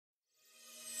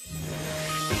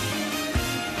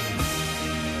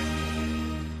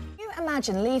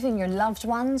imagine leaving your loved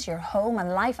ones, your home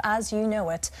and life as you know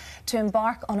it to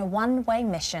embark on a one-way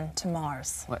mission to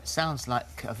Mars? Well, it sounds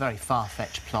like a very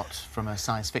far-fetched plot from a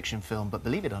science fiction film, but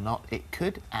believe it or not, it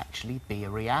could actually be a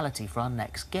reality for our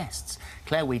next guests,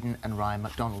 Clare Weeden and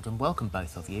MacDonald, and welcome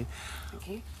both of you. Thank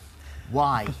you.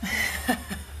 Why?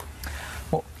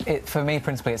 Well, for me,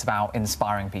 principally, it's about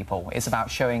inspiring people. It's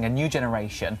about showing a new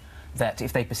generation that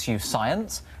if they pursue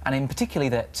science, and in particularly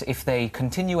that if they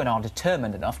continue and are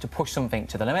determined enough to push something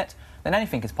to the limit, then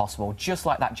anything is possible, just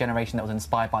like that generation that was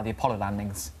inspired by the Apollo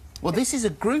landings. Well, this is a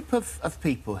group of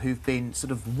people who've been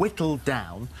sort of whittled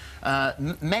down.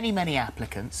 Many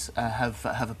applicants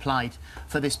have applied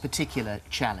for this particular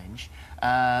challenge,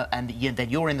 and then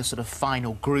you're in the sort of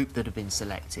final group that have been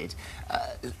selected.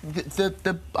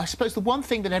 I suppose the one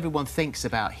thing that everyone thinks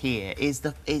about here is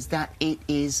that it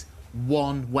is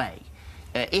one way.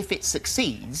 If it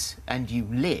succeeds and you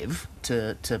live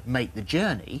to make the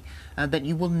journey, then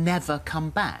you will never come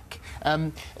back.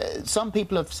 Some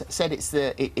people have said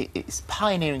it's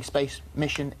pioneering space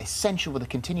mission, essential for the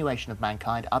continuation of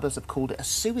mankind. Others have called it a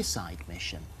suicide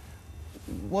mission.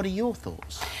 What are your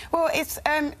thoughts? Well,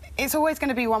 it's always going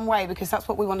to be one way, because that's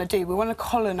what we want to do. We want to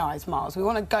colonise Mars. We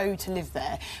want to go to live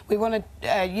there. We want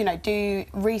to, you know, do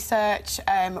research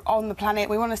on the planet.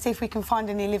 We want to see if we can find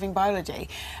any living biology.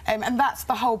 And that's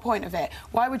the whole point of it.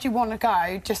 Why would you want to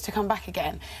go just to come back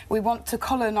again? We want to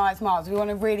colonise Mars. We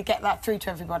want to really get that through to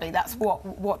everybody. That's what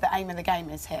the aim of the game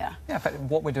is here. Yeah, but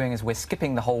what we're doing is we're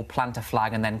skipping the whole plant a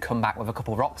flag and then come back with a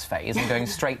couple of rocks phase and going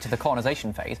straight to the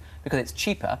colonisation phase, because it's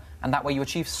cheaper, and that way you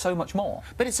achieve so much more.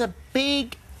 But it's a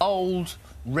big, old,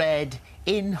 red,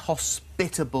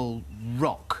 inhospitable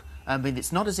rock. I mean,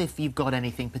 it's not as if you've got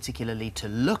anything particularly to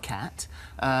look at.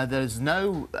 There's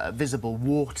no visible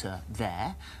water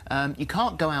there. You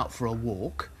can't go out for a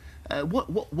walk.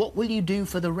 What will you do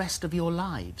for the rest of your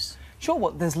lives? Sure,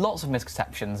 well, there's lots of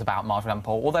misconceptions about Mars, for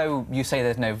example. Although you say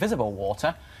there's no visible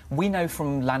water, we know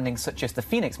from landings such as the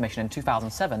Phoenix mission in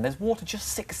 2007, there's water just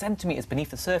 6 centimetres beneath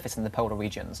the surface in the polar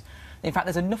regions. In fact,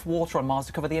 there's enough water on Mars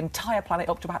to cover the entire planet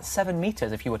up to about 7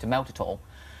 metres if you were to melt it all.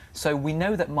 So we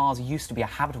know that Mars used to be a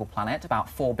habitable planet about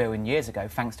 4 billion years ago,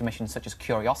 thanks to missions such as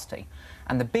Curiosity.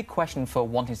 And the big question for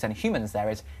wanting to send humans there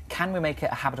is, can we make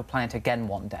it a habitable planet again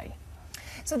one day?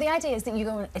 So the idea is that you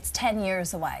go, it's 10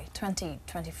 years away,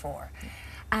 2024,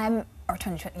 or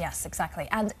 2020, yes, exactly.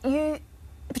 And you,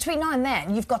 between now and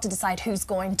then, you've got to decide who's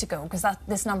going to go, because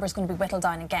this number is going to be whittled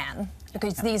down again,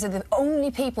 because these are the only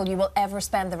people you will ever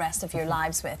spend the rest of your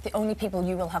lives with, the only people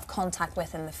you will have contact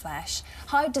with in the flesh.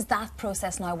 How does that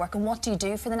process now work, and what do you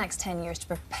do for the next 10 years to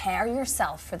prepare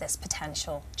yourself for this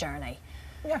potential journey?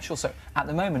 Yeah, sure. So at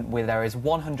the moment, there is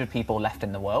 100 people left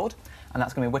in the world, and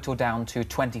that's going to be whittled down to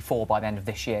 24 by the end of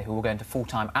this year, who will go into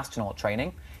full-time astronaut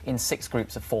training in 6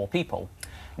 groups of 4 people.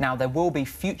 Now, there will be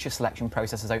future selection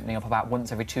processes opening up about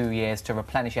once every 2 years to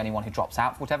replenish anyone who drops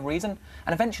out for whatever reason,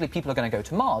 and eventually people are going to go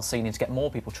to Mars, so you need to get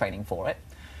more people training for it.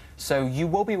 So you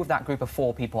will be with that group of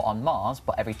 4 people on Mars,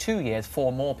 but every 2 years,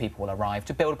 4 more people will arrive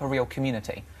to build up a real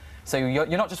community. So you're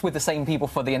not just with the same people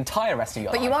for the entire rest of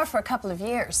your life. But you are for a couple of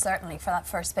years, certainly, for that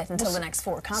first bit, until the next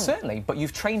 4 come. Certainly, but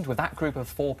you've trained with that group of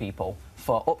 4 people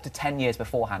for up to 10 years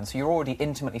beforehand, so you're already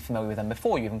intimately familiar with them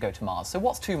before you even go to Mars. So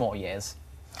what's 2 more years?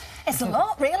 It's a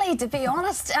lot, really, to be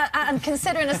honest, and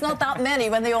considering it's not that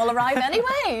many when they all arrive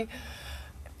anyway.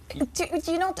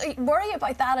 Do you not worry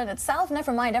about that in itself,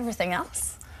 never mind everything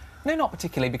else? No, not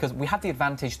particularly, because we have the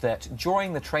advantage that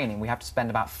during the training we have to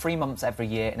spend about 3 months every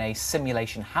year in a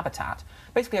simulation habitat,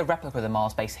 basically a replica of the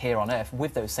Mars base here on Earth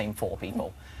with those same 4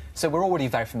 people. So we're already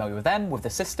very familiar with them, with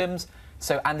the systems.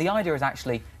 And the idea is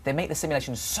actually they make the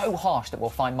simulation so harsh that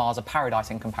we'll find Mars a paradise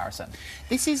in comparison.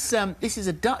 This is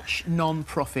a Dutch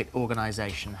non-profit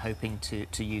organisation hoping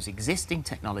to use existing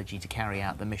technology to carry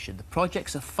out the mission. The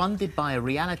projects are funded by a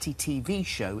reality TV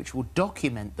show which will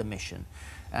document the mission.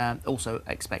 Also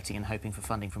expecting and hoping for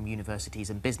funding from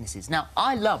universities and businesses. Now,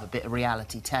 I love a bit of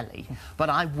reality telly, but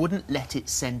I wouldn't let it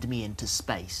send me into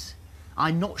space.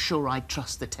 I'm not sure I'd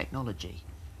trust the technology.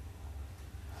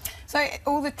 So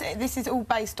this is all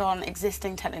based on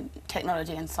existing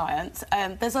technology and science.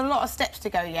 There's a lot of steps to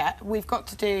go yet. We've got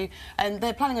to do, and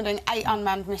they're planning on doing 8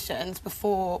 unmanned missions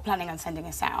before planning on sending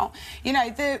us out. You know,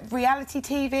 the reality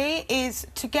TV is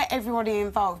to get everybody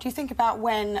involved. You think about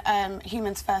when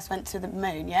humans first went to the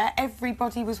moon, yeah?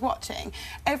 Everybody was watching.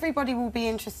 Everybody will be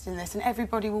interested in this and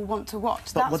everybody will want to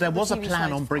watch. But well, there was a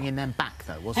plan on bringing them back,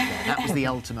 though, wasn't there? That was the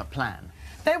ultimate plan.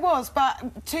 There was,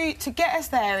 but to get us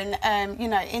there in you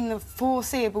know, in the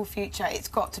foreseeable future, it's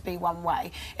got to be one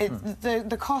way.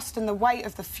 The cost and the weight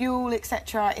of the fuel,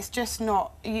 etc., it's just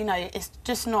not, you know, it's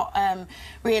just not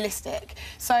realistic.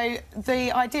 So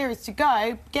the idea is to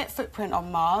go, get footprint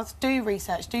on Mars, do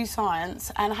research, do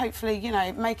science, and hopefully, you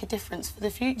know, make a difference for the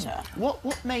future.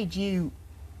 What made you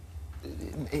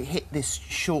hit this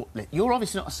shortlist? You're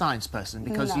obviously not a science person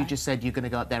because you just said you're going to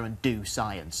go out there and do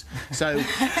science. So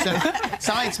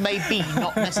science may be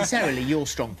not necessarily your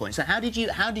strong point. So how did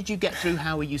you get through?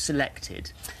 How were you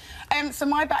selected? So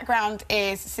my background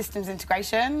is systems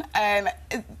integration.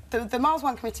 The Mars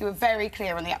One Committee were very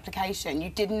clear on the application. You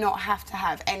did not have to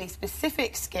have any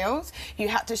specific skills. You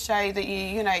had to show that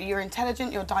you know, you're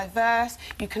intelligent, you're diverse,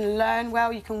 you can learn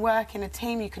well, you can work in a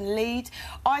team, you can lead.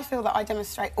 I feel that I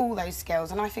demonstrate all those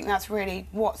skills, and I think that's really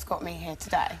what's got me here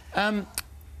today.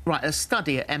 Right, a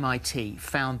study at MIT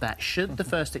found that should the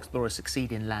first explorers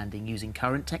succeed in landing using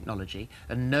current technology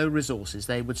and no resources,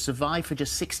 they would survive for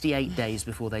just 68 days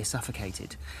before they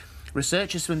suffocated.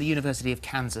 Researchers from the University of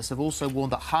Kansas have also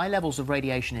warned that high levels of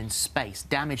radiation in space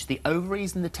damage the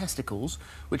ovaries and the testicles,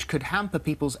 which could hamper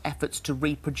people's efforts to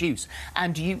reproduce.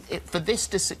 And for this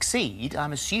to succeed,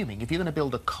 I'm assuming, if you're going to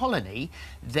build a colony,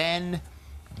 then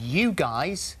you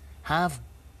guys have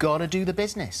got to do the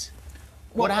business.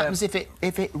 What happens if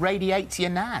it radiates your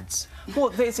nads?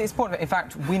 Well, it's important. In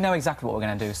fact, we know exactly what we're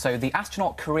going to do. So the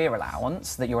astronaut career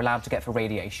allowance that you're allowed to get for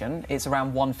radiation, it's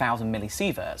around 1,000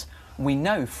 millisieverts. We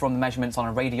know from the measurements on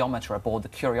a radiometer aboard the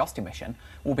Curiosity mission,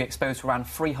 we'll be exposed to around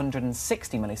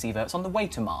 360 millisieverts on the way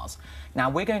to Mars. Now,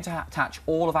 we're going to attach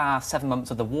all of our 7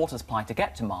 months of the water supply to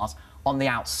get to Mars on the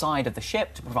outside of the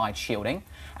ship to provide shielding.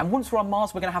 And once we're on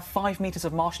Mars, we're going to have 5 metres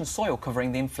of Martian soil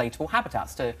covering the inflatable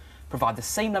habitats to provide the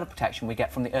same level of protection we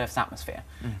get from the Earth's atmosphere.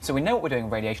 So we know what we're doing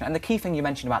with radiation. And the key thing you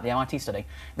mentioned about the MIT study,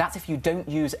 that's if you don't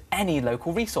use any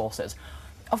local resources.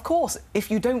 Of course, if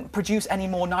you don't produce any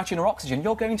more nitrogen or oxygen,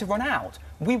 you're going to run out.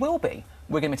 We will be.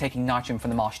 We're going to be taking nitrogen from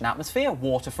the Martian atmosphere,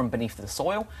 water from beneath the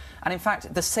soil. And in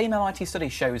fact, the same MIT study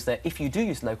shows that if you do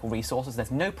use local resources,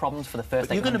 there's no problems for the first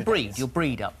 800 days. You're going to breed. You'll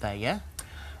breed up there, yeah?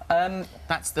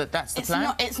 That's the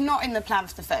plan? It's not in the plan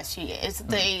for the first few years.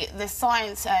 The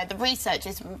science, the research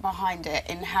is behind it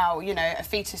in how, you know, a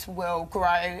fetus will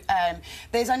grow.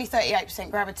 There's only 38%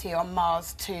 gravity on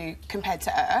Mars compared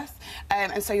to Earth,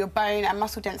 and so your bone and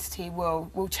muscle density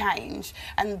will change.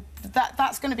 And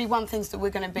that's going to be one of the things that we're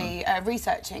going to be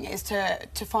researching, is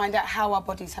to find out how our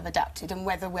bodies have adapted and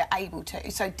whether we're able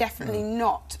to. So definitely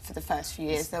not for the first few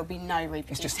years. There'll be no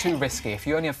reproducing. It's just too risky. If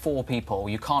you only have 4 people,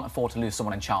 you can't afford to lose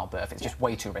someone in childbirth. It's just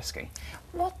way too risky.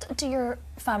 What do your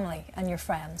family and your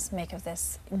friends make of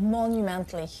this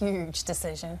monumentally huge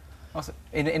decision?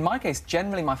 In my case,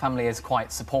 generally my family is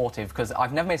quite supportive because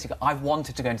I've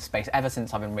wanted to go into space ever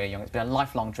since I've been really young. It's been a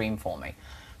lifelong dream for me.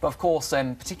 But of course,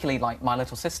 particularly like my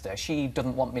little sister, she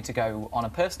doesn't want me to go on a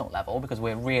personal level because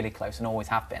we're really close and always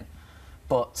have been.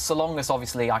 But so long as,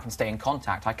 obviously, I can stay in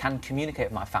contact, I can communicate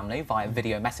with my family via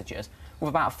video messages with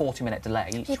about a 40-minute delay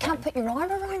each You can't put your arm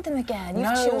around them again.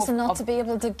 You've chosen not to be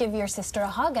able to give your sister a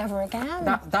hug ever again.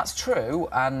 That's true,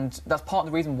 and that's part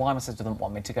of the reason why my sister doesn't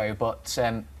want me to go, but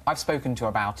I've spoken to her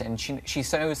about it, and she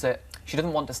knows that she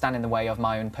doesn't want to stand in the way of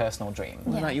my own personal dream.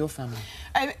 What about your family?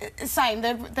 Same.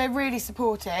 They're really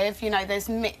supportive. You know, there's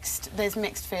mixed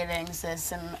feelings. There's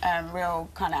some real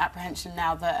kind of apprehension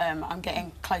now that I'm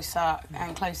getting closer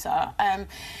and closer.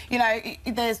 You know,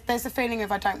 there's a feeling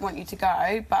of I don't want you to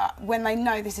go, but when they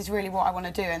know this is really what I want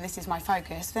to do and this is my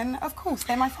focus, then of course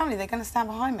they're my family. They're going to stand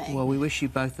behind me. Well, we wish you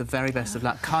both the very best of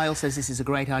luck. Kyle says this is a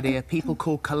great idea. People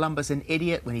called Columbus an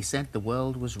idiot when he said the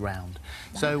world was round.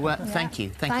 So thank you.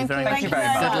 Thank you very much. Thank you very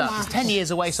much. Good luck. It's 10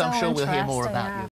 years away, so I'm sure we'll hear more about you.